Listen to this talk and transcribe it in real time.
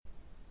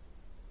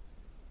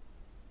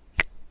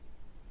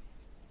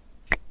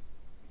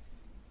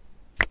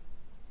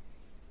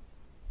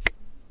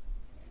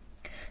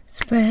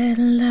Spread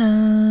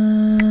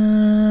love.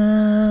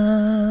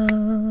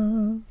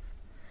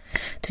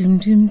 Doom,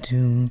 doom,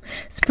 doom.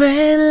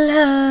 Spread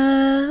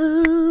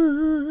love.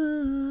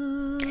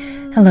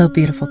 Hello,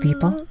 beautiful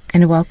people,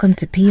 and welcome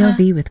to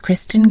POV with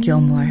Kristen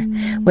Gilmore,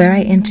 where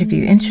I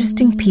interview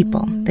interesting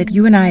people that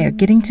you and I are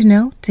getting to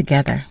know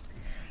together.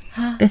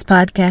 This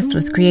podcast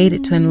was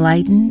created to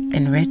enlighten,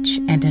 enrich,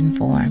 and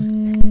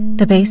inform.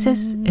 The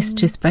basis is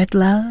to spread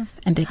love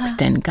and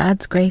extend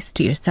God's grace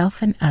to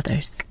yourself and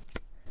others.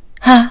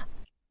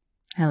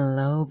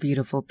 Hello,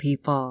 beautiful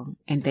people,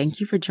 and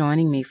thank you for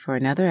joining me for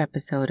another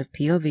episode of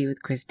POV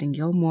with Kristen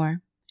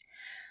Gilmore.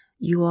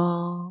 You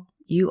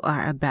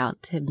are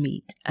about to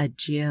meet a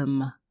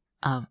gem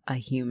of a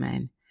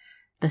human,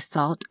 the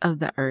salt of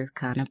the earth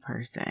kind of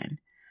person.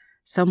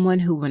 Someone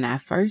who, when I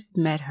first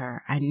met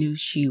her, I knew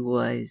she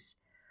was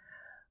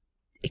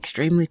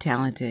extremely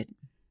talented,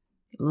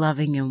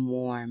 loving and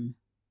warm,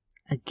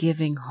 a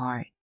giving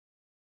heart,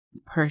 a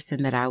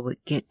person that I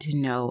would get to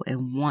know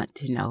and want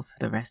to know for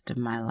the rest of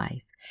my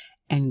life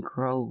and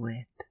grow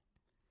with.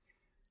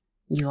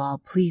 You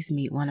all, please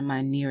meet one of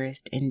my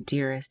nearest and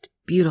dearest,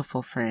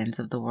 beautiful friends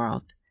of the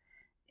world,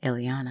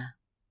 Ileana.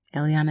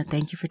 Ileana,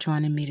 thank you for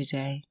joining me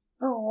today.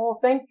 Oh,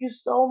 thank you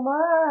so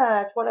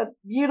much. What a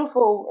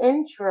beautiful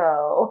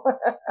intro.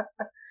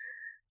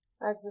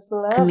 I just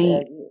love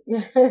it.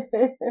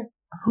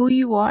 Who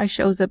you are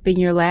shows up in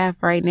your laugh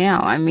right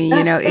now.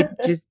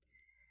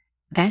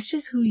 That's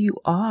just who you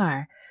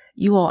are.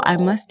 You all, I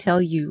must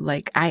tell you,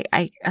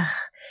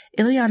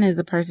 Ileana is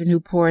the person who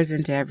pours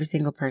into every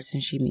single person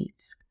she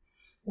meets.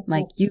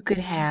 Like, you could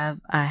have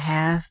a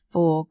half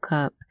full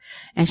cup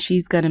and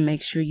she's going to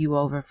make sure you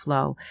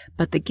overflow.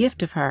 But the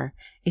gift of her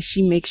is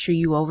she makes sure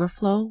you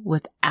overflow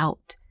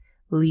without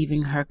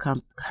leaving her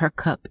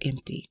cup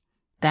empty.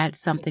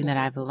 That's something that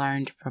I've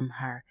learned from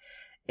her.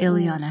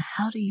 Ileana,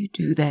 how do you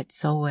do that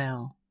so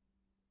well?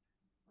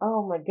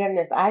 Oh my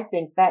goodness. I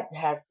think that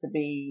has to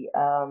be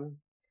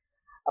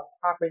a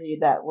property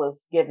that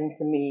was given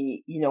to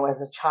me,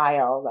 as a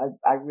child.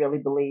 I really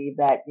believe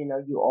that,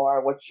 you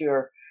are what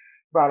you're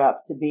brought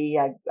up to be.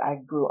 I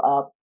grew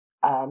up,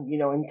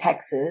 in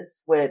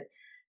Texas with a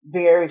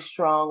very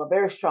strong,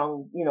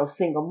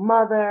 single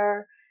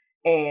mother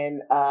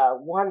and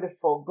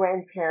wonderful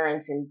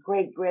grandparents and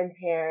great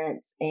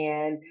grandparents.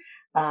 And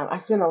I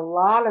spent a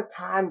lot of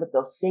time with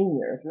those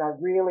seniors, and I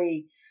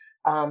really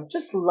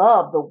just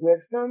love the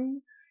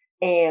wisdom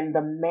and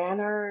the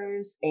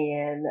manners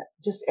and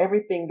just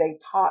everything they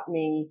taught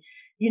me,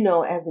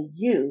 as a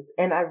youth.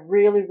 And I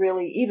really,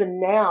 really,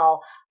 even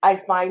now, I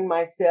find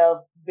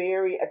myself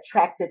very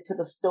attracted to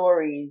the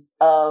stories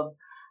of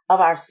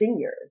our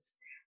seniors.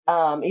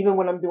 Even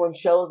when I'm doing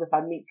shows, if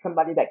I meet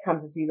somebody that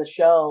comes to see the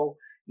show,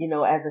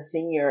 as a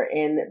senior,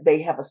 and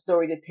they have a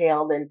story to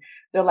tell, and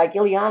they're like,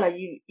 Ileana,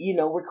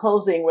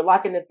 we're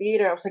locking the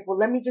theater. I was like, well,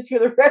 let me just hear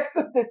the rest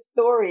of this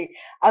story.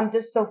 I'm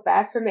just so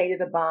fascinated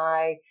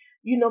by,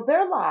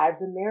 their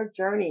lives and their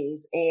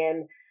journeys.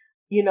 And,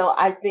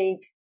 I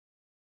think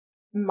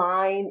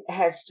mine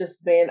has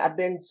just been, I've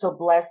been so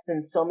blessed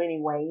in so many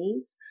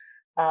ways.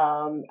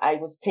 I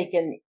was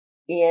taken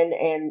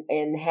in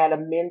and had a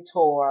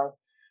mentor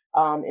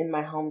in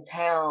my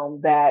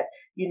hometown that,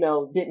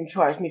 didn't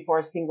charge me for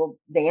a single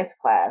dance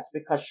class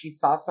because she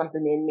saw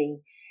something in me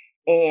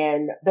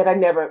and that I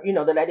never,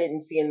 that I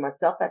didn't see in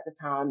myself at the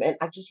time. And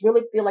I just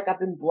really feel like I've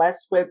been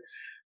blessed with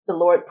the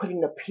Lord putting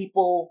the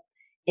people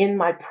in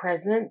my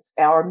presence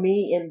or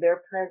me in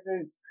their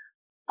presence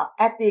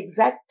at the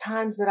exact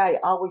times that I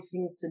always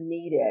seem to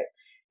need it.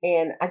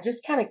 And I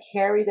just kind of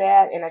carry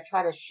that and I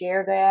try to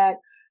share that.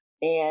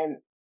 And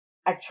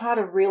I try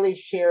to really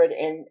share it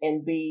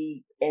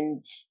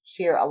and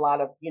share a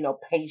lot of,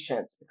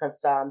 patience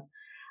because,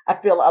 I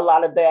feel a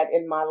lot of that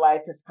in my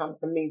life has come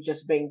from me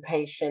just being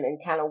patient and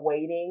kind of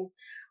waiting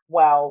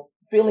while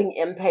feeling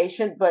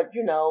impatient. But,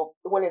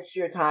 when it's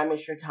your time,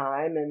 it's your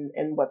time.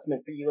 And what's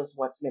meant for you is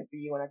what's meant for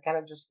you. And I kind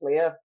of just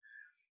live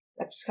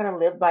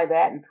by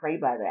that and pray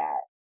by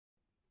that.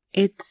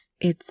 It's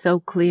so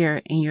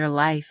clear in your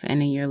life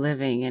and in your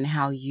living and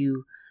how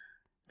through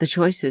the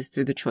choices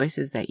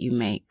that you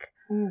make.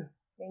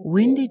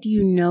 When did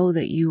you know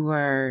that you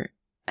were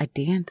a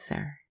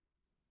dancer?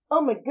 Oh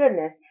my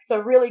goodness. It's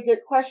a really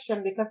good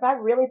question because I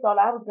really thought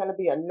I was going to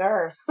be a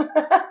nurse.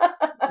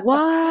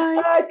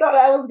 What? I thought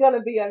I was going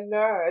to be a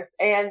nurse.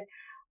 And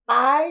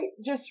I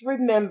just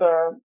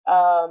remember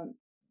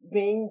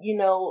being,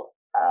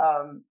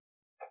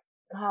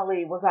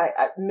 was I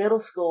at middle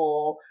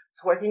school,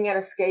 was working at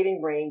a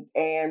skating rink,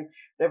 and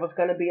there was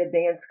going to be a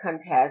dance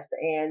contest.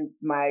 And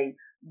my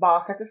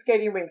boss at the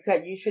skating rink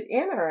said, you should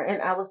enter.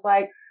 And I was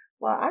like,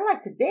 well, I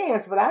like to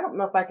dance, but I don't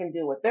know if I can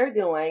do what they're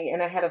doing.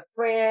 And I had a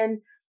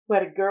friend who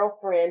had a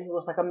girlfriend who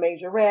was like a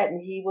majorette, and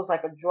he was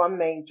like a drum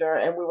major.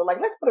 And we were like,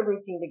 let's put a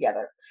routine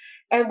together.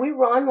 And we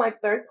won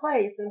like third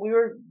place, and we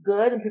were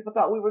good, and people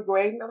thought we were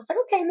great. And I was like,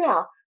 okay,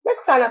 now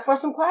let's sign up for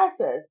some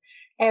classes.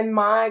 And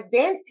my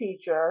dance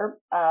teacher,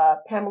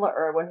 Pamela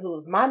Irwin,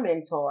 who's my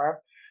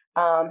mentor,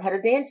 had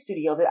a dance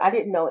studio that I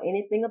didn't know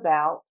anything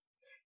about.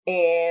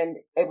 And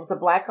it was a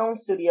Black owned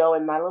studio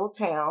in my little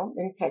town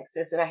in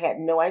Texas. And I had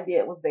no idea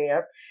it was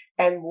there.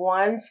 And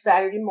one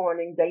Saturday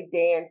morning, they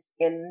danced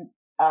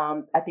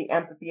at the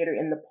amphitheater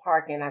in the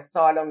park. And I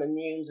saw it on the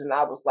news and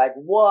I was like,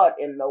 what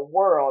in the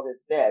world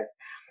is this?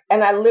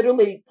 And I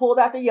literally pulled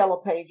out the yellow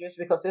pages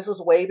because this was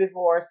way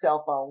before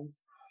cell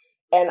phones.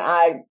 And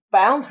I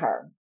found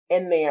her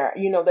in there.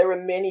 There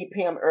were many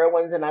Pam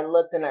Irwins, and I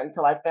looked in it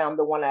until I found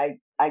the one I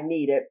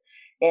needed.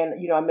 And,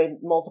 I made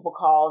multiple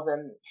calls,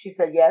 and she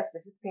said, yes,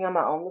 this is Pam.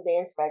 I own the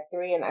Dance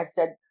Factory. And I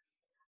said,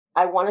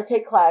 I want to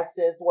take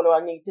classes. What do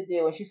I need to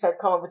do? And she said,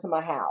 come over to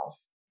my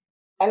house.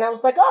 And I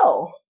was like,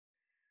 oh,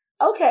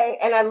 okay.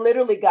 And I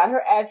literally got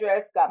her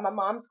address, got my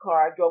mom's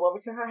car, drove over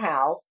to her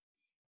house,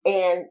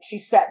 and she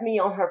sat me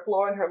on her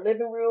floor in her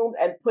living room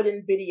and put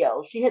in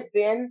videos. She had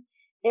been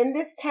in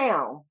this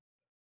town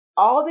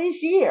all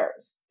these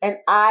years, and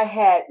I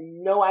had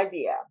no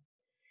idea.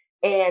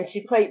 And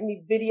she played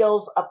me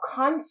videos of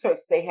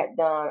concerts they had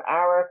done.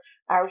 Our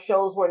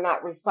shows were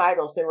not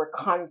recitals, they were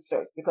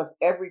concerts, because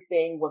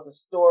everything was a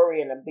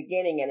story and a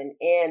beginning and an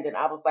end. And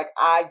I was like,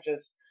 I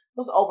just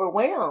was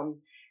overwhelmed.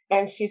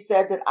 And she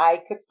said that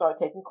I could start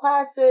taking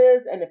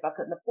classes, and if I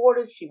couldn't afford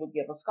it, she would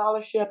give a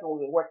scholarship and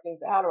we would work things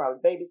out, or I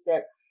would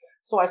babysit.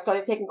 So I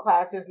started taking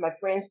classes. My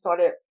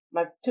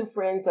two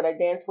friends that I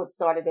danced with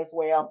started as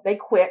well. They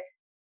quit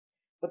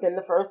within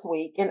the first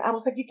week. And I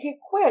was like, you can't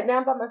quit. Now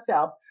I'm by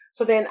myself.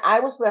 So then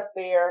I was left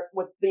there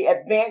with the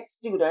advanced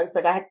students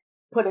that I had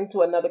put into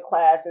another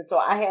class. And so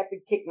I had to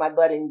kick my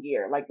butt in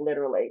gear, like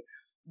literally.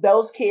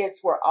 Those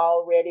kids were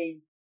already,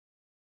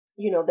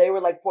 they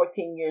were like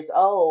 14 years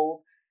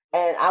old,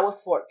 and I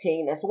was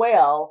 14 as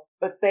well,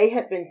 but they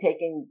had been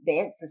taking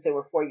dance since they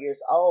were 4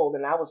 years old,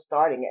 and I was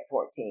starting at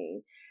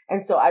 14.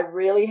 And so I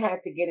really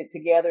had to get it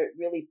together. It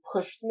really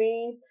pushed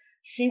me.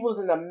 She was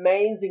an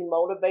amazing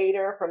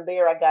motivator. From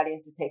there, I got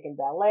into taking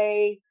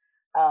ballet.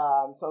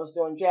 So I was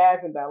doing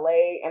jazz and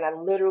ballet, and I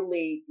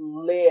literally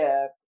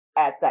lived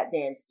at that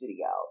dance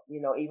studio.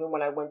 Even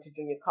when I went to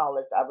junior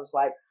college, I was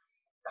like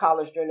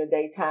college during the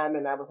daytime,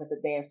 and I was at the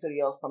dance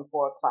studios from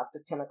 4 o'clock to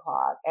 10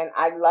 o'clock. And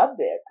I loved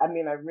it. I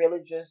mean, I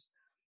really just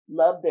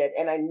loved it.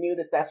 And I knew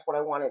that that's what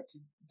I wanted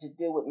to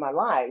do with my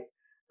life.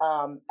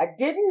 I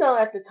didn't know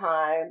at the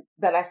time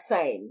that I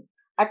sang.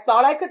 I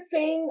thought I could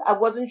sing. I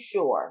wasn't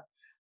sure.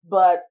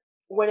 But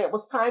when it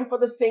was time for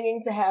the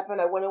singing to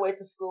happen, I went away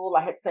to school.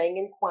 I had sang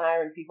in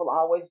choir, and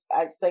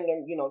I sang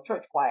in,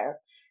 church choir,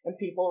 and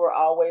people were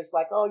always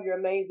like, oh, you're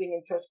amazing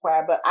in church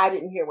choir. But I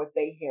didn't hear what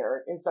they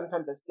heard. And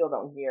sometimes I still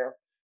don't hear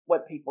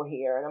what people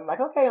hear. And I'm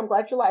like, okay, I'm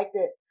glad you liked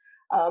it.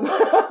 Um,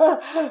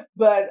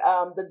 but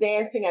the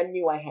dancing I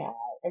knew I had.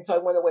 And so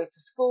I went away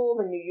to school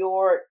in New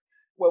York,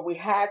 where we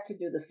had to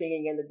do the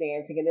singing and the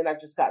dancing. And then I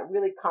just got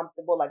really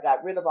comfortable. I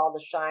got rid of all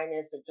the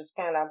shyness and just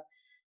kind of,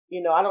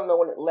 I don't know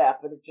when it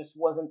left, but it just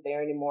wasn't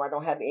there anymore. I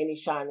don't have any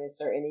shyness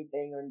or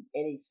anything or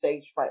any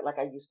stage fright like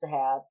I used to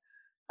have.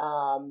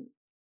 Um,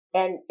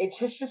 and it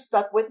just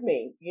stuck with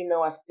me.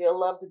 I still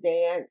love to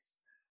dance.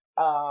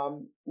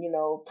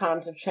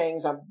 Times have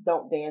changed. I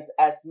don't dance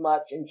as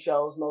much in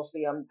shows.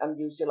 Mostly I'm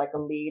usually like a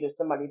lead or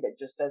somebody that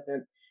just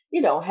doesn't,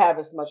 have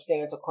as much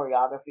dance or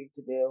choreography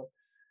to do.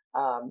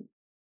 Um,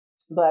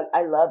 but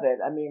I love it.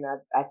 I mean,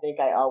 I think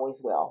I always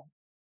will.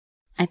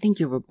 I think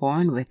you were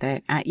born with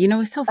it.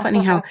 It's so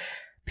funny how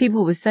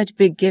people with such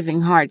big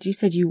giving hearts, you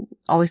said you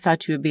always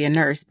thought you would be a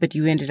nurse, but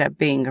you ended up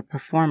being a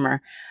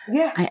performer.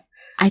 Yeah.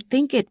 I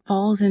think nursing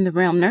falls in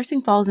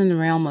the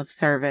realm of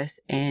service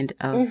and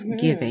of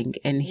giving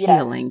and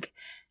healing. Yes.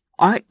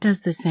 Art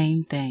does the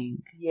same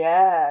thing.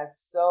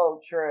 Yes, so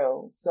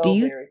true. So Do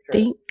you very true.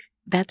 think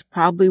that's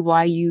probably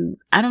why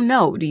I don't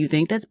know, do you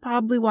think that's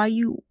probably why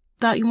you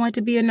thought you wanted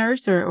to be a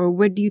nurse, or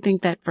where do you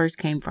think that first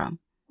came from?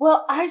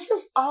 Well, I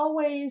just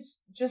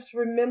always just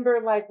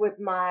remember, like, with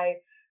my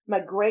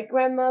great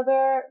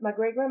grandmother. My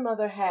great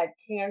grandmother had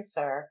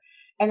cancer,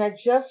 and I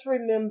just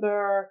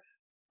remember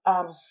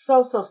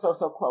so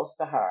close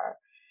to her.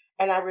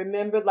 And I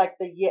remember like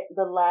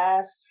the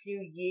last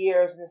few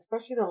years, and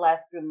especially the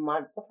last few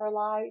months of her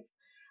life,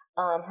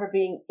 her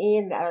being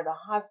in and out of the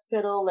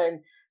hospital. And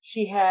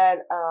she had,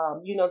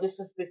 this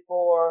is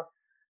before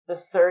the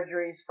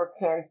surgeries for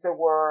cancer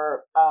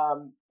were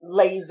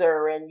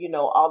laser and,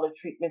 all the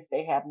treatments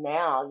they have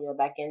now,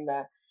 back in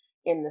the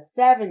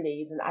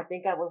 70s. And I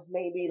think I was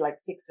maybe like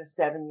 6 or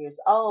 7 years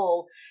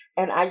old.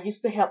 And I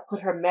used to help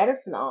put her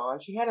medicine on.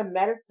 She had a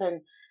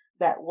medicine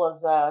that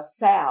was a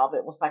salve.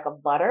 It was like a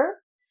butter.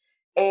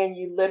 And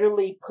you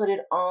literally put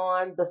it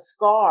on the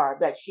scar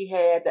that she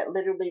had that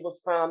literally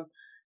was from,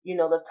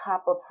 the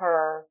top of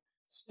her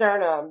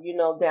sternum,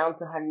 down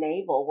to her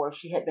navel where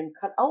she had been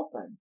cut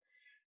open.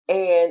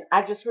 And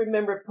I just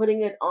remember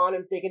putting it on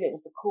and thinking it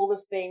was the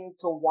coolest thing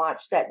to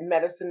watch that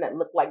medicine that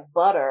looked like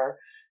butter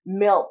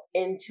melt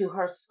into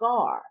her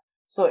scar.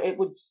 So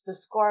the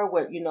scar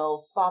would,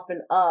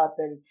 soften up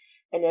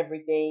and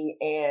everything.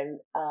 And,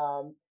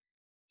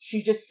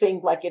 she just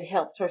seemed like it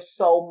helped her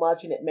so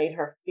much and it made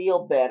her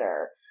feel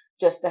better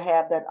just to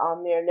have that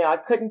on there. Now I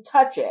couldn't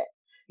touch it.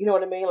 You know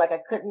what I mean? Like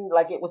I couldn't,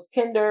 like it was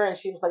tender and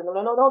she was like, no,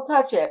 no, no, don't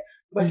touch it.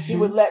 But she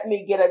Mm-hmm. would let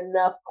me get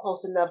enough,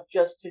 close enough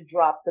just to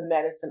drop the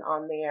medicine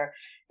on there.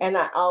 And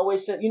I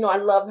always just, I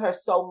loved her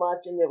so much.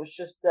 And it was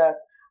just the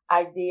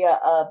idea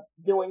of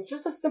doing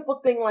just a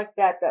simple thing like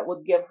that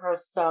would give her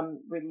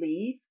some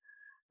relief.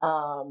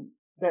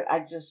 That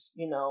I just,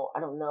 I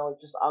don't know, it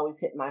just always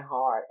hit my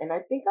heart. And I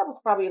think I was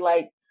probably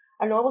like,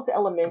 I know I was in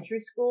elementary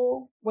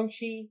school when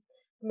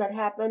that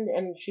happened,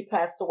 and she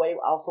passed away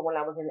also when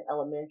I was in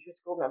elementary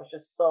school, and I was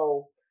just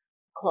so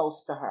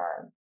close to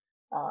her.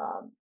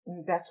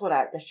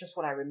 That's just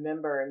what I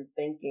remember and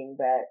thinking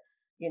that,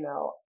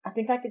 I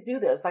think I could do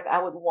this. Like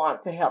I would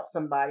want to help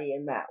somebody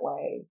in that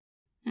way.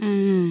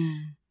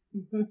 Mm.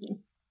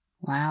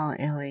 Wow,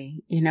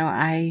 Illy.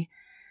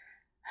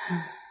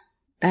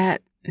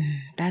 That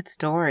that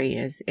story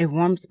it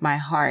warms my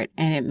heart,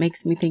 and it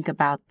makes me think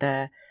about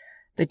the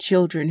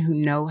children who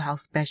know how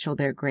special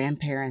their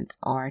grandparents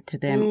are to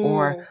them,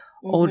 or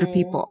older Mm-hmm.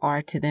 people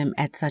are to them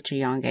at such a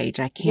young age.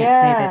 I can't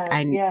say that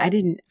Yes, I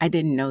yes.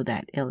 didn't know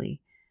that,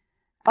 Illy.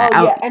 Oh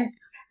I yeah,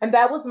 and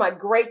that was my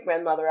great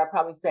grandmother. I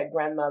probably said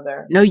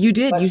grandmother, No, you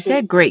did. but You she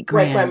said great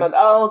great grand. grandmother.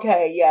 Oh,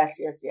 okay, yes,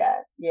 yes,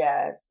 yes,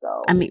 yes.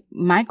 I So mean,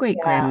 my great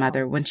yeah.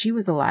 grandmother, when she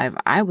was alive,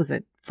 I was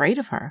afraid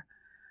of her.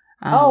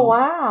 Oh Um,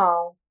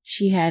 wow.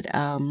 she had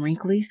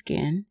wrinkly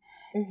skin,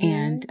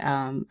 and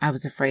Mhm. I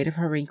was afraid of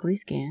her wrinkly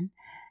skin.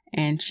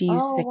 And she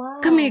used to Oh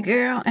say, "Come here, wow.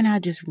 girl," and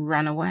I'd just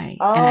run away.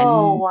 And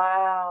Oh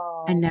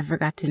I wow. never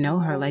got to know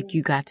her like Mhm.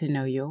 you got to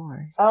know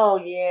yours. Oh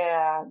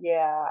yeah,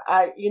 yeah.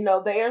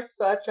 They are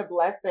such a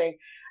blessing.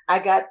 I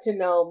got to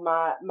know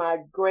my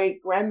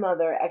great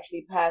grandmother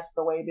actually passed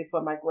away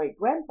before my great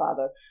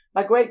grandfather.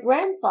 My great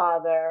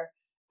grandfather,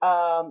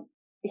 um,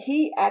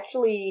 he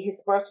actually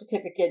his birth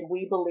certificate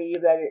we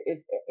believe that it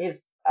is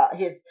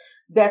his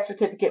death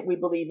certificate we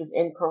believe is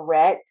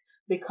incorrect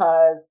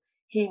because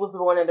he was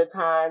born at a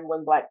time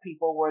when black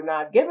people were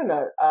not given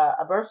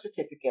a birth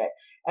certificate,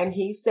 and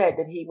he said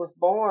that he was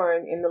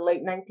born in the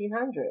late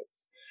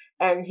 1900s.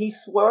 And he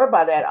swore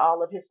by that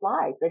all of his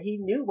life, that he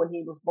knew when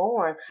he was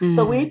born.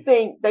 So we Mm,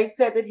 think they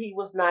said that he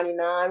was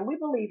 99. We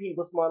believe he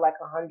was more like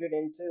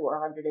 102 or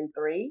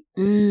 103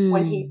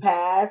 when he mm.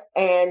 passed.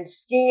 And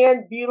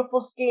skin, beautiful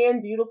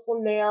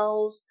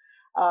nails.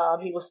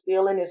 He was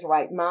still in his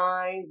right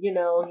mind.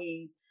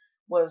 He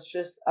was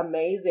just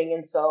amazing.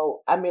 And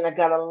so, I mean, I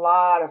got a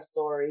lot of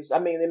stories. I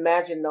mean,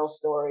 imagine those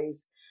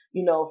stories,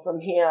 from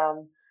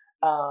him.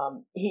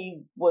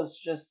 He was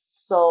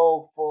just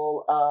so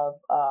full of,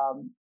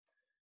 um,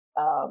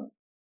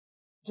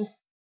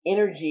 just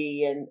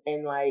energy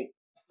and like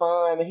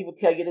fun. And he would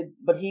tell you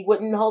but he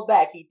wouldn't hold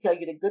back. He'd tell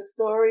you the good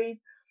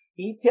stories.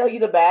 He'd tell you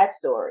the bad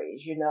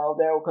stories,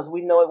 there, because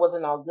we know it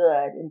wasn't all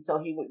good. And so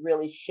he would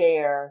really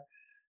share,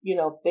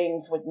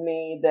 things with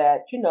me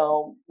that,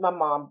 my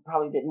mom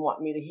probably didn't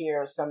want me to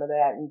hear some of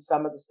that and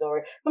some of the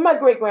story, but my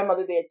great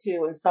grandmother did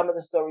too. And some of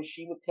the stories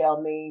she would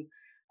tell me,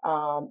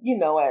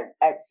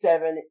 at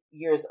 7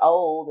 years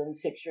old and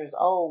 6 years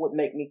old would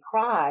make me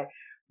cry,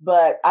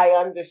 but I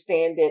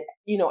understand it,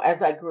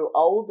 as I grew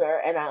older,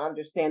 and I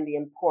understand the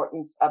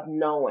importance of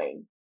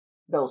knowing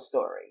those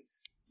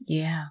stories.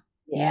 Yeah,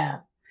 yeah.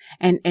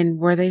 Yeah, And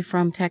were they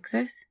from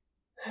Texas?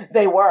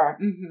 they were.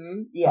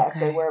 Yes,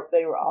 they Okay. were.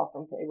 They were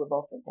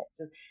both from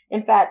Texas.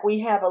 In fact, we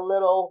have a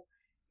little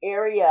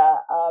area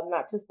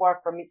not too far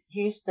from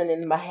Houston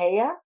in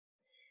Mexia.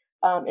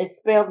 It's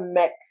spelled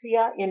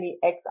Mexia,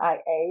 Mexia.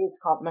 It's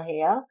called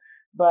Mexia,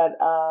 but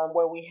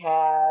where we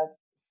have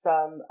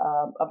some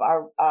of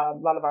our a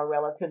lot of our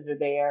relatives are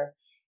there,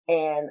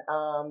 and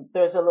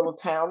there's a little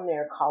town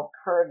there called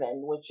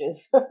Curvin, which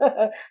is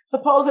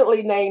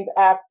supposedly named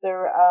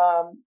after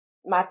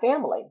my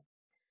family.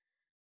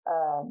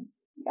 Um,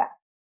 yeah,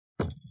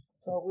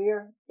 so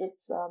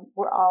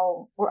we're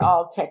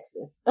all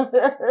Texas.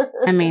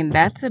 I mean,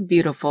 that's a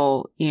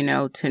beautiful,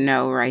 to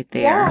know right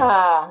there.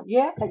 Yeah,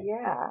 yeah,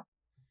 yeah.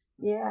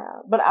 Yeah,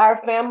 but our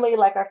family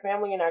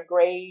and our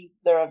grave,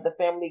 the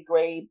family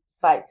grave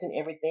sites and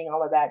everything,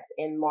 all of that's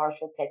in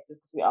Marshall, Texas.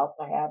 Because we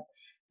also have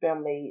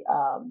family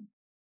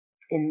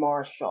in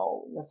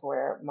Marshall. That's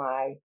where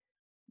my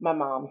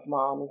mom's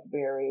mom is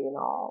buried and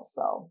all.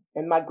 So,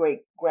 and my great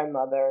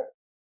grandmother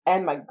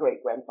and my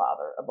great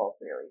grandfather are both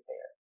buried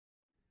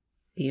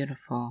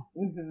Beautiful.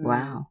 there.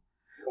 Wow.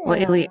 Well,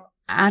 Yeah. Illy,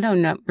 I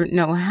don't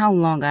know how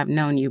long I've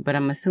known you, but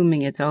I'm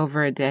assuming it's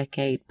over a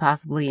decade,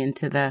 possibly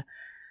into the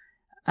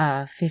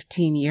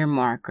 15-year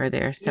mark or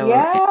there. So,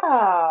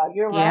 Yeah,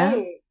 you're yeah.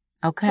 right.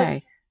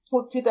 Okay.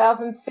 Because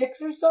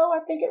 2006 or so, I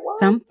think it was.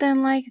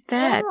 Something like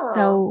that. Yeah.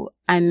 So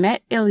I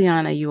met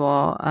Ileana, you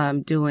all,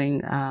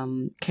 doing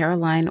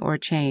Caroline or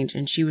Change,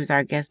 and she was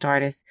our guest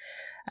artist,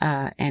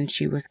 and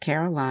she was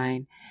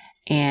Caroline,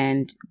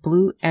 and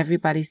blew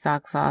everybody's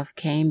socks off,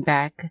 came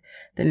back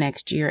the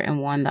next year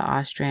and won the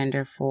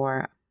Ostrander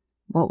for,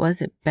 what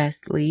was it,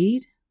 Best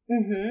Lead?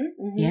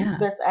 Yeah.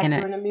 Best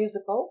actor in a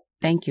musical.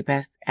 Thank you,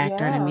 Best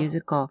Actor in a Yeah.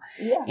 Musical.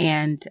 Yeah.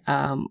 And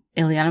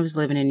Ileana was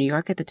living in New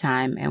York at the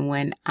time, and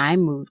when I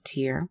moved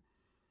here,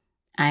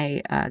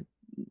 I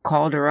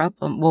called her up.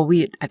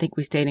 I think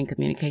we stayed in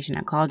communication.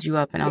 I called you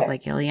up and I was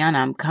like, Yes. Ileana,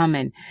 I'm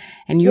coming.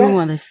 And you were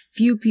one of the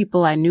few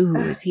people I knew who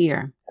was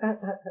here.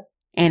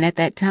 And at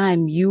that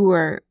time, you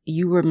were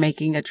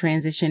making a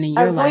transition in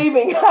your life. I was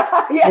leaving.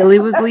 Yes. Illy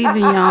was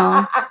leaving,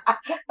 y'all. I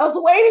was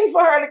waiting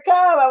for her to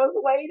come. I was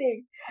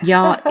waiting.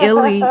 Y'all,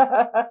 Illy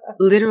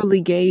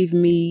literally gave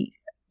me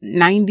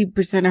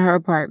 90% of her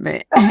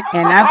apartment. And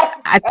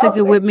I took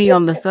it with me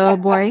on the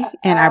subway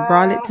and I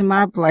brought it to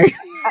my place.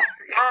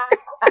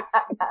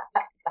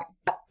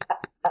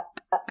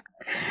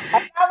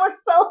 I was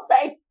so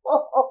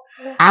thankful.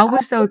 I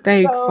was so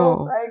thankful.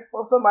 So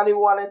thankful somebody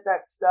wanted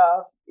that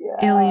stuff. Yes.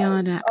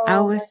 Ileana,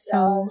 I was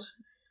so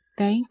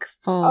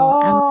thankful.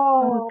 I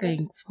was so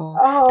thankful.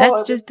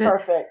 That's just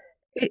perfect.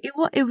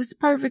 It was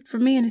perfect for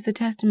me, and it's a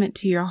testament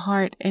to your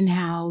heart and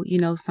how,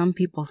 some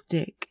people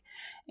stick.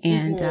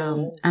 And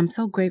I'm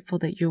so grateful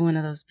that you're one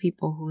of those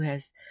people who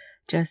has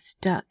just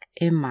stuck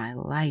in my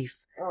life.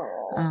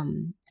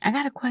 I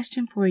got a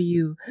question for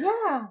you.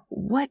 Yeah.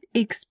 What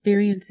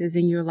experiences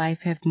in your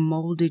life have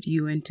molded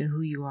you into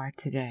who you are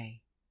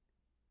today?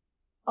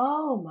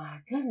 Oh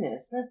my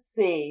goodness. Let's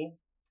see.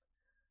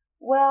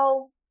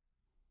 Well,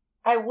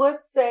 I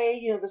would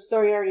say, the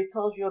story I already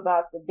told you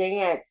about the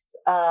dance.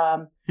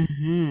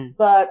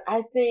 But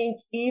I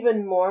think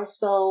even more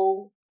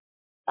so,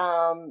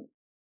 and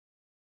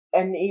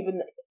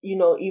even,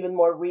 even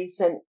more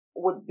recent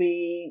would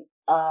be,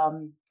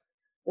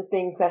 the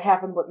things that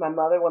happened with my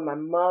mother when my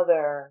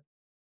mother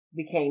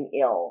became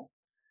ill.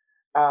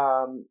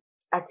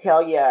 I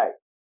tell you,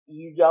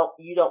 you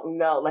don't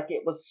know. Like,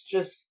 it was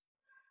just,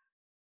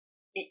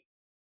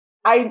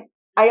 I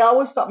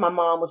always thought my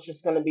mom was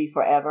just going to be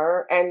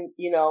forever. And,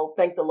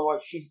 thank the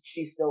Lord, she's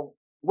still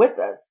with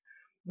us.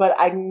 But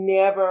I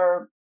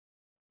never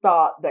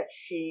thought that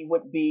she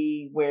would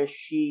be where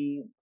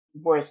she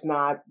was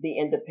not the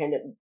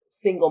independent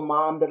single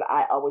mom that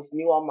I always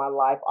knew all my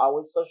life,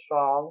 always so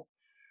strong.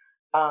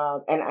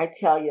 And I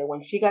tell you,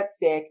 when she got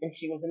sick and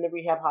she was in the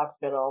rehab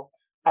hospital,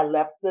 I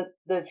left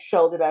the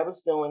show that I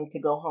was doing to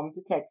go home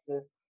to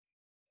Texas.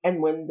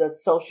 And when the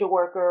social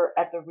worker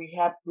at the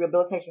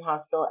rehabilitation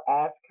hospital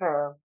asked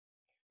her,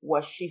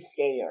 was she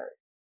scared?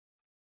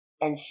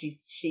 And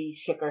she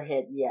shook her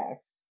head,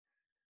 yes.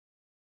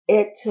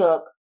 It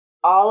took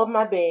all of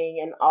my being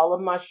and all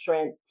of my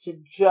strength to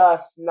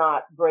just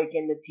not break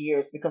into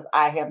tears, because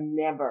I have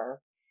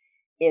never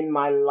in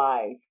my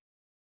life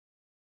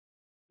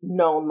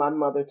known my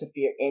mother to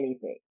fear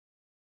anything.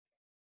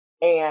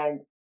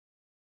 And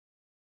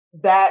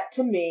that,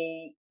 to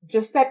me,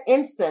 just that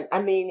instant,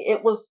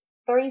 it was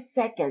 3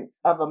 seconds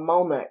of a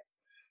moment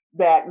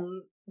that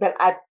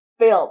I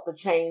felt the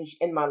change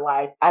in my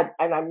life. And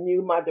I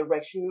knew my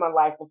direction in my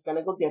life was going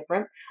to go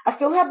different. I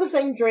still have the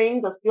same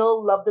dreams. I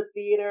still love the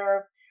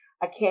theater.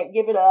 I can't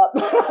give it up,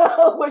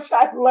 which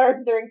I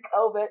learned during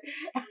COVID.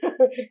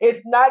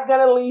 It's not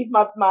going to leave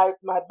my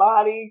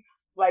body.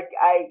 Like,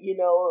 I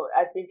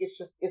think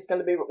it's going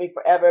to be with me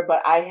forever.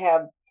 But I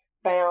have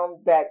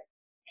found that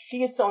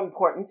she is so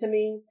important to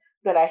me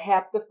that I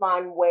have to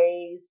find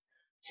ways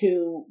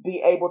to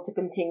be able to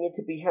continue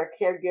to be her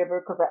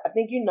caregiver. Because I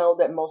think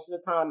that most of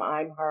the time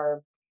I'm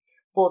her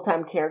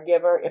full-time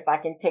caregiver. If I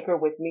can take her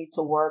with me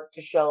to work,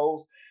 to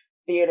shows,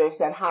 theaters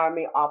that hire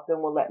me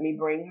often will let me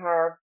bring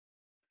her.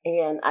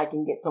 And I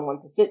can get someone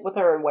to sit with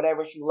her and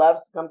whatever she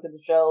loves to come to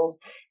the shows.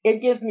 It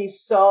gives me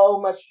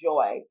so much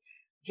joy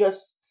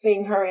just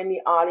seeing her in the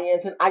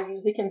audience. And I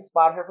usually can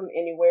spot her from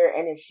anywhere.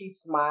 And if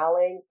she's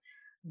smiling,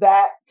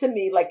 that to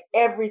me, like,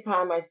 every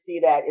time I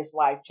see that, is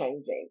life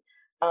changing.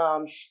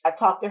 I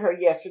talked to her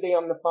yesterday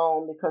on the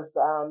phone because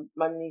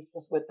my niece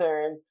was with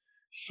her and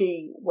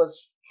she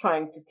was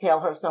trying to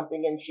tell her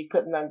something and she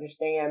couldn't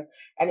understand.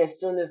 And as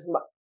soon as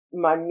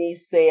my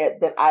niece said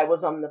that I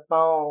was on the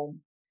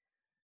phone,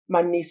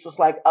 my niece was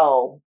like,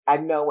 oh, I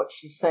know what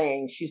she's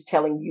saying. She's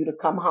telling you to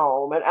come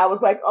home. And I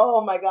was like,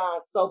 oh my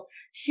God. So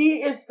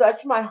she is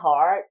such my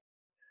heart.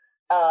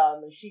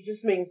 She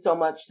just means so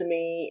much to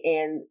me.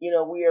 And, we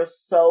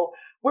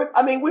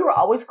were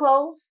always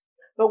close,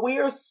 but we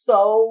are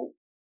so,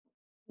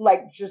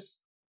 like,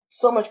 just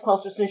so much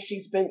closer since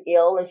she's been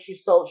ill, and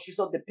she's so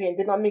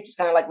dependent on me. She's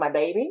kind of like my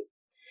baby.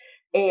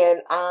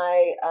 And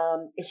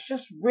it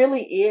just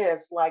really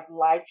is like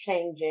life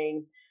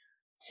changing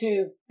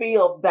to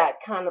feel that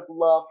kind of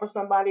love for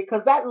somebody.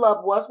 Cause that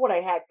love was what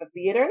I had for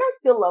theater, and I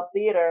still love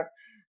theater,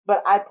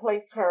 but I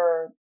place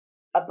her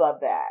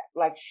above that.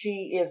 Like,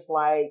 she is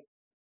like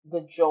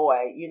the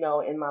joy,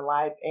 in my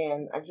life,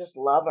 and I just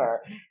love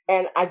her.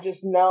 And I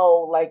just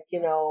know, like,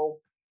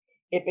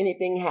 if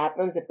anything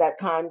happens, if that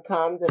time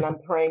comes, and I'm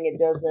praying it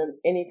doesn't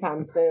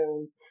anytime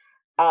soon,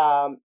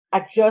 I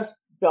just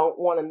don't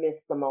want to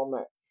miss the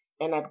moments.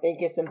 And I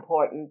think it's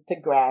important to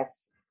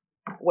grasp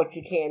what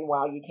you can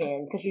while you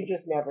can, because you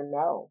just never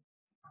know.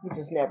 You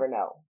just never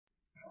know.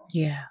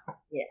 Yeah.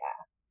 Yeah.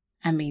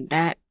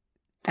 That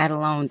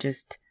alone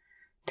just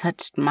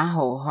touched my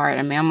whole heart.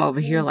 I'm over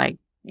here like,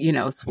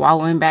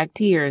 swallowing back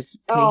tears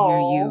to hear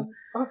you,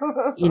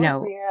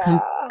 yeah.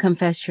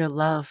 confess your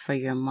love for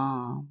your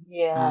mom.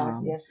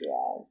 Yes.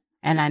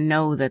 And I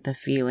know that the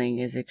feeling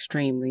is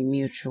extremely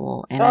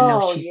mutual. And I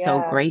know Oh, she's so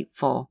yes.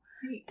 grateful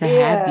She to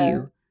have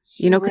you. is.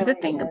 She Because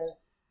really is.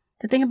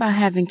 the thing about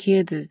having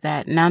kids is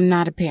that, and I'm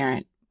not a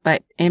parent,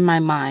 but in my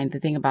mind, the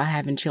thing about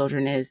having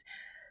children is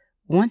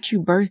once you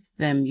birth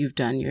them, you've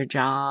done your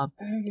job.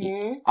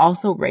 Mm-hmm.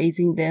 Also,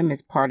 raising them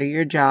is part of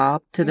your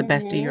job to the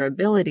best of your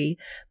ability,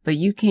 but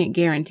you can't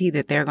guarantee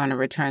that they're going to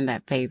return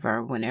that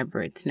favor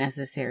whenever it's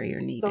necessary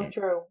or So needed.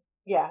 true.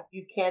 Yeah,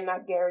 you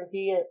cannot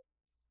guarantee it.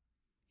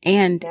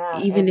 And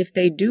Yeah, even if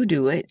they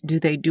do it, do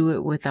they do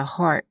it with a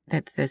heart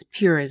that's as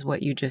pure as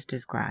what you just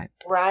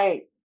described?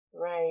 right,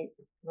 right,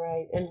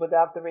 right. And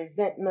without the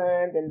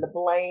resentment and the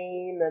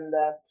blame and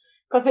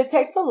because it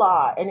takes a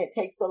lot, and it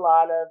takes a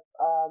lot of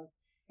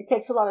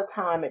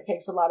time. It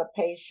takes a lot of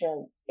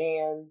patience,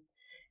 and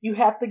you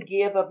have to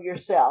give of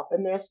yourself.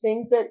 And there's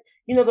things that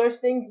there's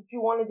things that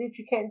you want to do that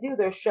you can't do.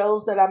 There's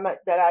shows that I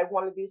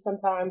want to do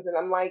sometimes, and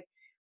I'm like,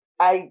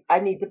 I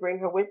need to bring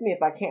her with me.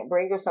 If I can't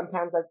bring her,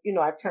 sometimes I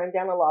turn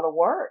down a lot of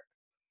work,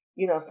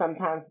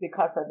 sometimes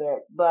because of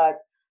it. But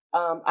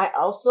I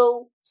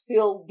also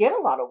still get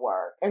a lot of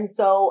work. And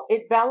so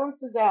it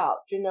balances out.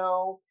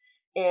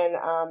 And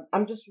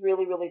I'm just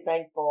really, really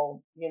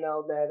thankful,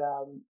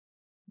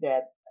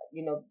 that,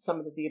 some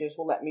of the theaters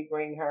will let me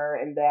bring her,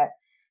 and that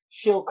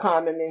she'll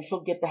come, and then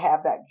she'll get to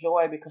have that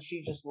joy because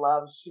she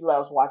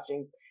loves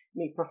watching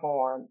me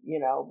perform.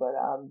 But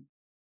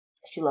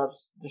she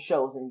loves the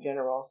shows in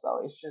general.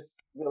 So it's just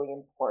really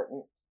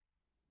important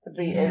to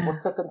be able Yeah.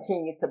 to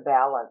continue to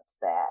balance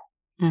that.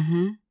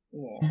 Mm-hmm.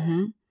 Yeah.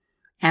 Mm-hmm.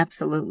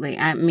 Absolutely.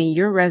 I mean,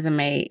 your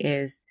resume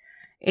is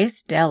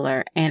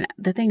stellar. And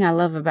the thing I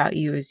love about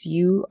you is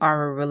you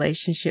are a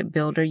relationship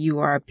builder. You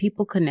are a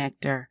people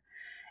connector,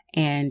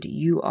 and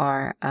you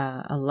are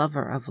a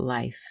lover of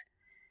life.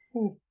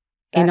 And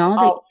That's all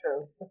that, all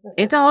true.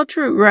 it's all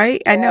true,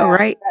 right? I know, Yeah,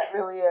 right? that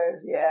really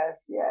is.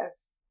 Yes,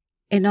 yes.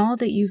 And all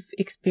that you've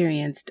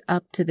experienced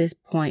up to this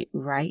point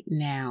right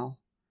now,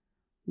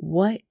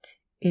 what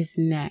is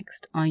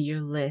next on your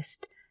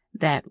list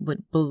that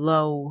would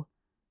blow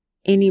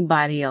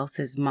anybody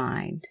else's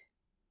mind?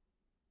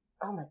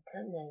 Oh my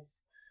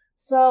goodness.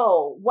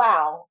 So,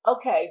 wow.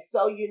 Okay,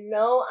 so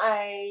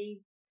I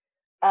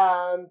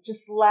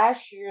just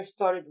last year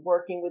started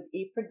working with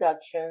E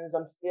Productions.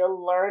 I'm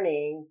still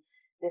learning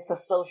this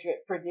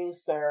associate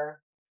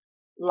producer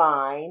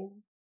line,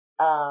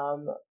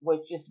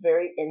 which is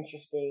very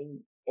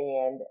interesting.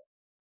 And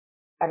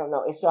I don't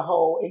know, it's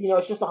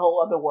just a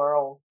whole other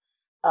world,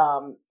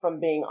 from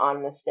being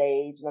on the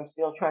stage. And I'm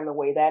still trying to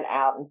weigh that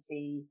out and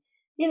see,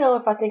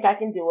 if I think I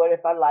can do it,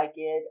 if I like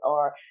it.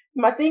 Or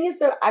my thing is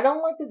that I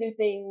don't like to do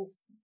things,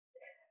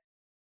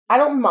 I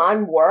don't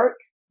mind work,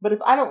 but if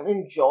I don't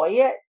enjoy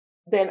it,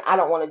 then I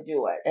don't want to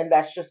do it. And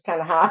that's just kind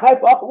of how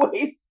I've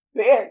always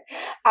been.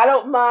 I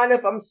don't mind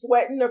if I'm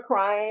sweating or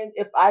crying.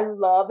 If I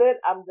love it,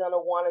 I'm going to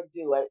want to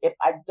do it. If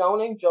I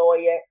don't enjoy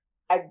it,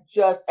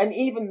 and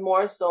even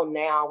more so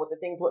now with the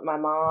things with my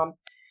mom,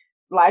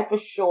 life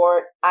is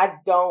short. I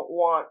don't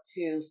want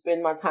to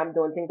spend my time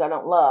doing things I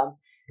don't love.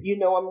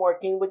 I'm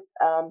working with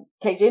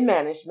KJ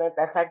Management.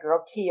 That's our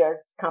girl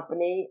Kia's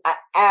company. I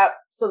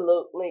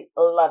absolutely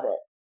love it.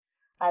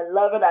 I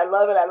love it. I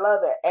love it. I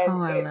love it. And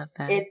Oh, I love it's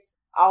that. it's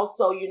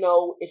also,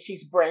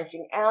 she's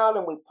branching out,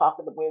 and we're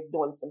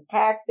doing some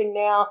casting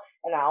now.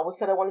 And I always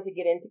said I wanted to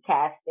get into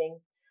casting.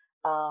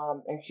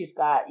 And she's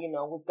got,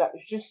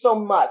 it's just so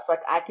much.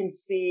 Like I can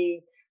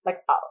see,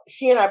 like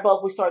she and I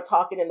both, we started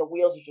talking, and the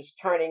wheels are just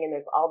turning, and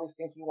there's all these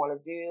things we want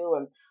to do,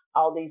 and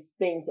all these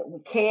things that we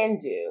can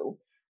do.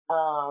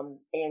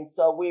 And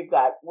so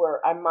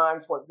where our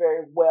minds work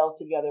very well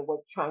together. We're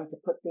trying to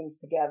put things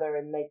together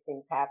and make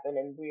things happen.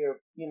 And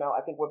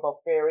I think we're both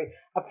very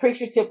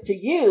appreciative to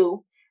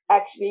you,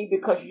 actually,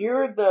 because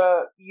you're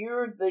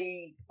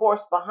the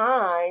force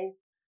behind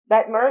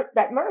that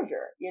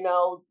merger.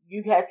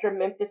 You had your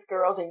Memphis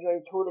girls, and you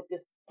included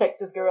this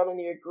Texas girl in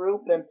your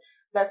group, and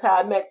that's how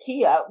I met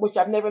Kia, which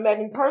I've never met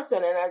in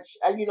person. And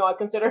I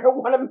consider her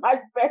one of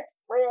my best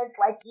friends,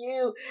 like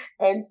you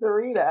and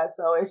Sarita.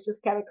 So it's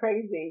just kind of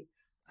crazy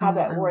how Oh,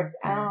 that I love worked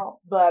that. out.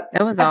 But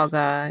That was all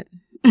God.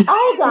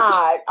 all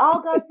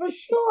God, for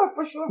sure,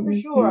 for sure, for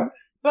Mhm. sure.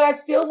 But I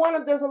still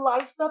there's a lot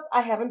of stuff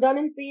I haven't done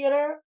in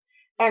theater.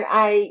 And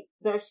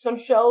there's some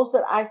shows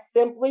that I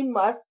simply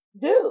must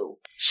do.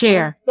 And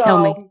Share.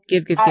 Tell me. so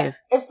Give, give, give.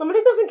 if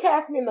somebody doesn't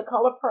cast me in The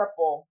Color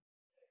Purple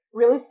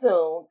really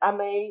soon, I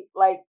may,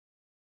 like,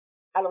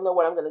 I don't know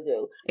what I'm gonna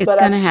do. It's But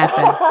going to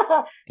happen.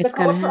 The It's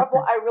going Color to Purple,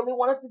 happen. I really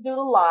wanted to do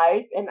the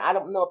live, and I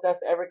don't know if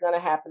that's ever gonna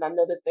happen. I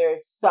know that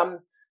there's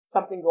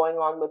something going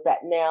on with that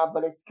now,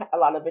 but it's a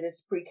lot of it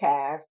is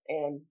precast.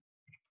 And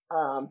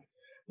um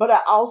but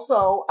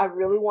I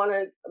really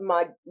wanted,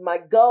 my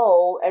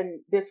goal,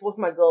 and this was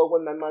my goal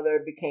when my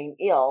mother became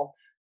ill,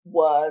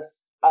 was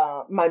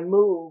my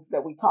move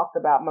that we talked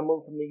about. My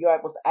move from New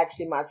York was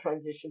actually my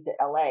transition to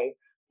LA.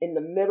 In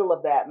the middle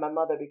of that, my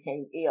mother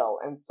became ill,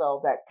 and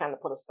so that kind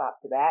of put a stop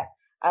to that.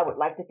 I would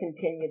like to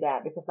continue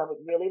that because I would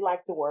really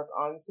like to work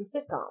on some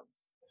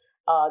sitcoms.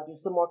 do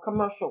some more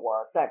commercial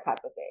work, that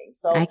type of thing. I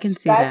So can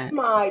see that's that.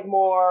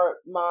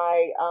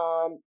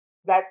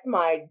 that's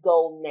my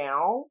goal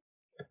now.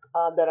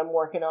 That I'm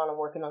working on. I'm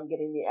working on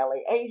getting the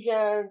LA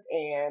agent,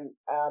 and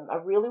I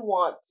really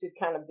want to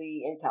kind of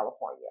be in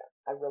California.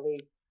 I really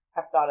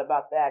have thought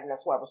about that, and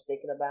that's what I was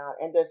thinking about.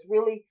 And there's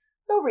really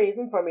no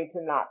reason for me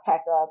to not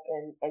pack up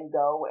and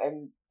go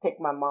and take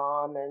my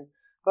mom. And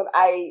but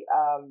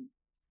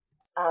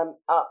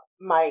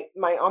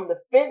my on the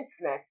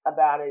fenceness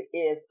about it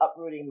is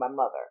uprooting my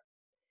mother,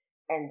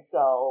 and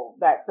so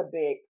that's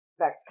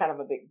kind of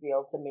a big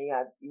deal to me.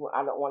 I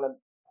don't want to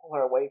pull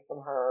her away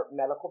from her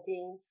medical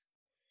teams.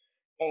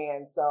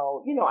 And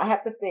so, I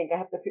have to think, I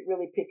have to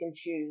really pick and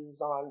choose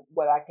on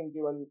what I can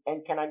do.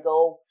 And can I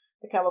go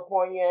to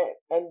California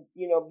and,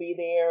 be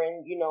there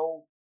and,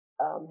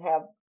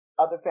 have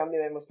other family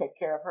members take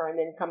care of her and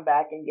then come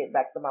back and get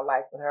back to my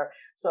life with her.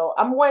 So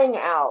I'm weighing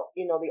out,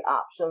 the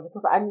options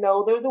because I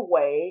know there's a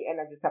way and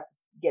I just have to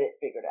get it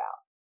figured out.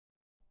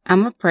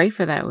 I'm going to pray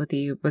for that with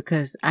you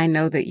because I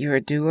know that you're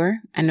a doer.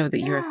 I know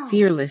that you're a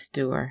fearless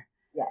doer.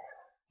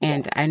 Yes.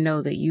 And yes. I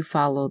know that you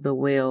follow the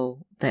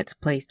will that's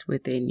placed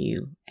within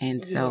you.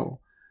 And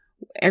so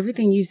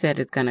everything you said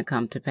is going to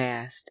come to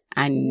pass.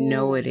 I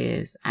know it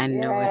is. I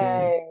know it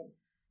is.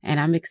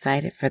 And I'm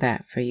excited for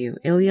that for you.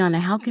 Ileana,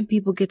 how can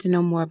people get to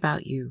know more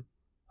about you?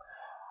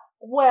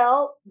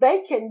 Well,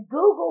 they can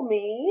Google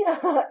me,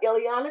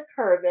 Ileana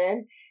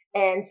Curvin,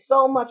 and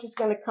so much is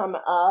going to come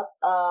up.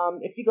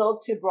 If you go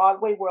to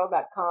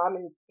BroadwayWorld.com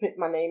and put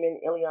my name in,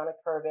 Ileana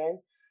Curvin,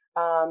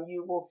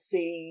 you will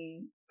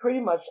see pretty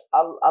much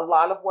a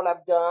lot of what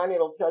I've done.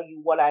 It'll tell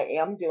you what I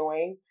am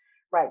doing.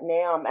 Right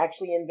now, I'm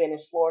actually in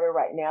Venice, Florida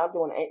right now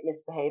doing Ain't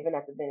Misbehaving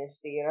at the Venice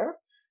Theater.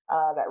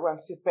 That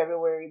runs through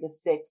February the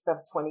 6th of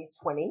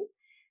 2020.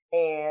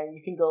 And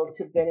you can go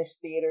to Venice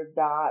Theater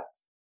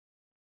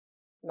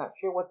not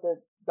sure what the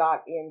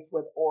dot ends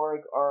with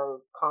org or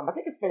com. I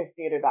think it's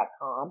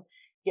VeniceTheater.com.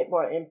 Get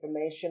more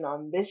information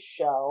on this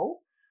show.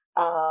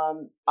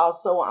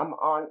 Also, I'm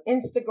on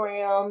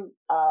Instagram,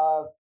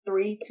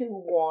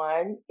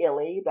 321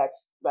 Illy.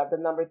 That's the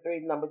number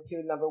 3, number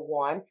 2, number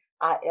 1,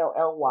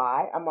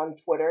 ILLY. I'm on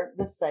Twitter,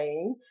 the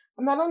same.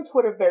 I'm not on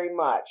Twitter very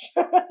much,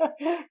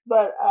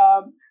 but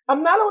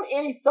I'm not on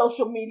any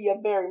social media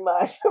very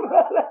much,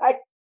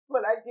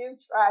 but I do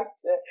try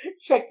to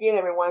check in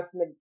every once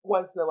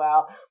in a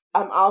while.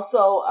 I'm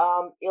also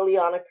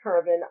Ileana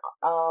Curvin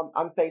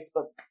on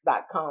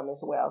Facebook.com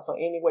as well. So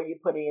anywhere you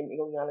put in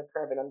Ileana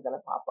Curvin, I'm going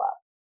to pop up.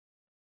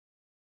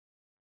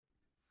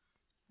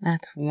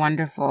 That's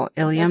wonderful.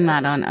 Illy, I'm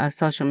not on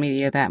social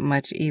media that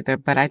much either,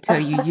 but I tell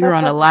you, you're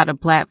on a lot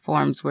of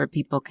platforms where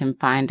people can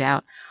find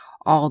out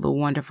all the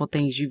wonderful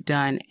things you've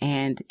done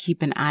and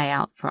keep an eye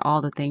out for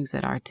all the things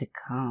that are to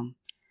come.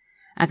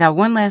 I got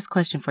one last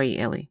question for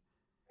you, Illy.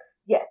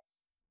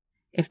 Yes.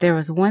 If there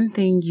was one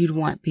thing you'd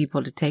want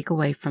people to take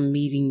away from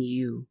meeting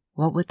you,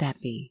 what would that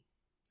be?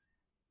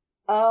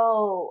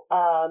 Oh,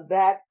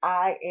 that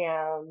I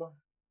am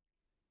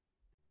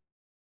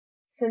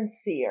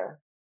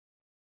sincere.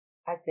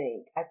 I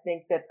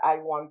think that I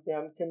want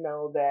them to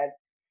know that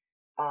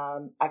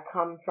I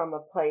come from a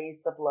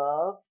place of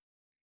love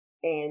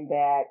and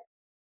that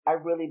I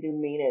really do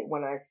mean it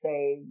when I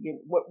say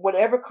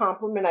whatever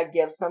compliment I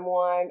give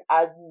someone,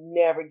 I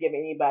never give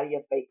anybody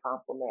a fake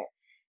compliment.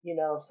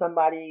 If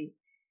somebody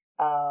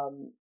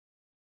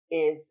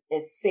is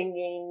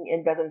singing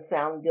and doesn't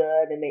sound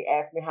good and they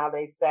ask me how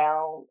they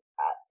sound,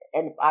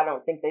 and if I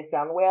don't think they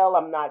sound well,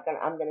 I'm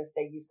gonna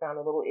say you sound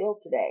a little ill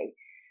today,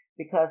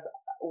 because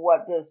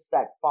what does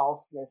that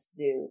falseness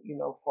do,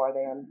 for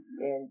them,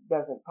 and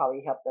doesn't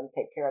probably help them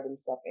take care of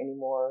themselves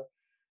anymore,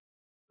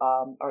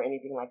 or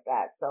anything like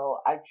that. So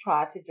I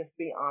try to just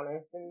be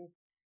honest and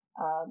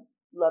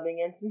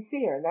loving and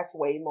sincere, and that's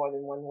way more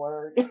than one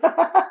word.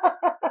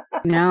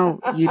 No,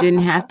 you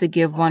didn't have to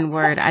give one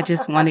word. I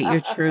just wanted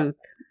your truth.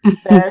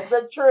 There's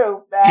the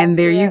truth. And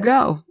there you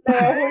go.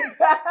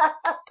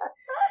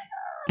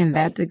 And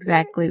that's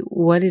exactly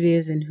what it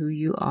is and who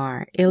you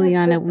are.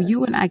 Ileana,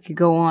 you and I could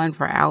go on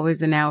for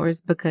hours and hours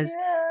because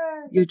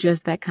you're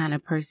just that kind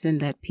of person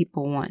that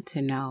people want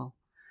to know.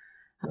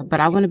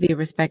 But I want to be a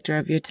respecter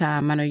of your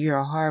time. I know you're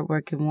a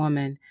hardworking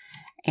woman.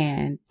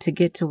 And to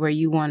get to where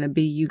you want to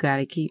be, you got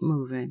to keep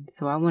moving.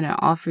 So I want to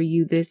offer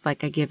you this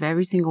like I give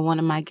every single one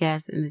of my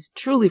guests. And it's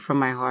truly from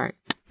my heart.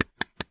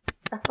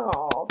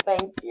 Oh,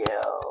 thank you.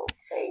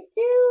 Thank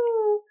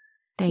you.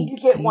 Thank you.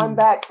 You get one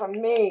back from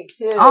me,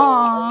 too.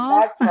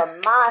 That's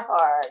from my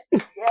heart.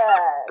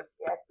 Yes.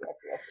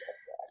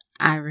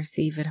 I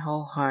receive it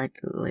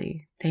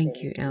wholeheartedly.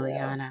 Thank you,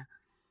 Ileana.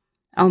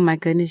 Oh, my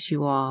goodness,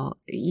 you all.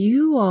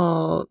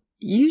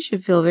 You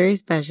should feel very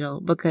special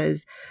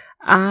because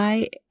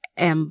I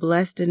am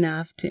blessed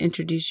enough to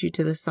introduce you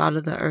to the salt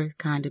of the earth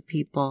kind of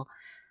people,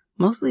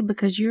 mostly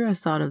because you're a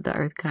salt of the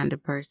earth kind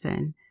of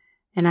person.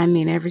 And I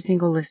mean every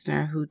single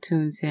listener who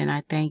tunes in,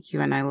 I thank you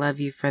and I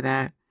love you for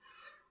that.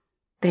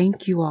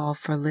 Thank you all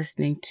for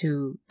listening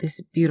to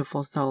this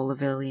beautiful soul of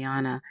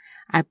Ileana.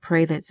 I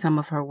pray that some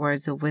of her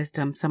words of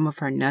wisdom, some of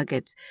her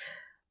nuggets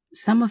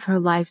some of her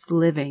life's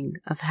living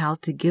of how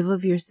to give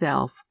of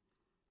yourself,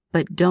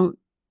 but don't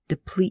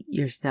deplete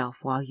yourself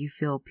while you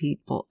fill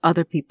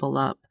other people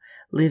up,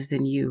 lives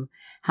in you.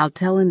 How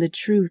telling the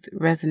truth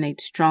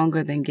resonates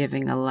stronger than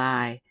giving a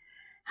lie.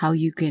 How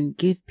you can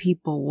give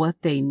people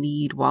what they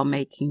need while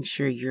making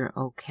sure you're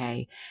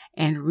okay,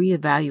 and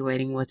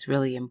reevaluating what's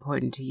really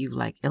important to you,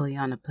 like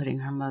Ileana putting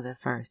her mother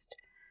first.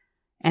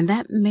 And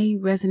that may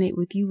resonate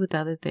with you with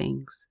other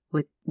things,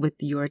 with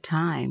your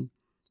time,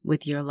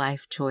 with your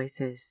life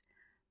choices,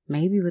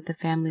 maybe with a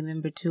family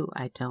member too.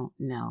 I don't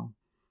know.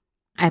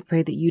 I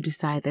pray that you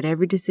decide that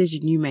every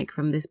decision you make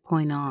from this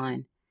point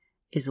on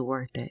is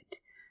worth it,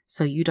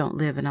 so you don't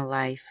live in a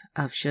life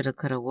of shoulda,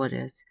 coulda,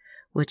 wouldas,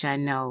 which I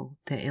know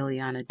that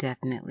Ileana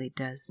definitely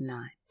does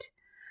not.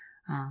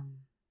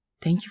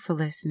 Thank you for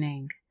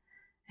listening,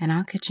 and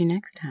I'll catch you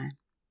next time.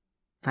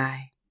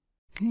 Bye.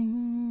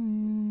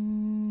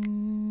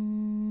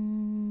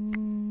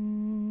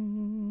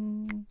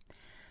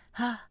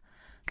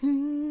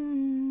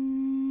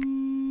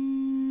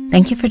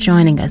 Thank you for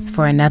joining us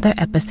for another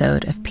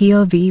episode of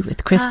POV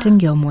with Kristen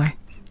Gilmore.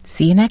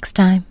 See you next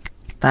time.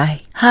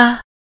 Bye.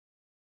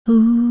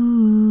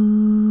 Ooh.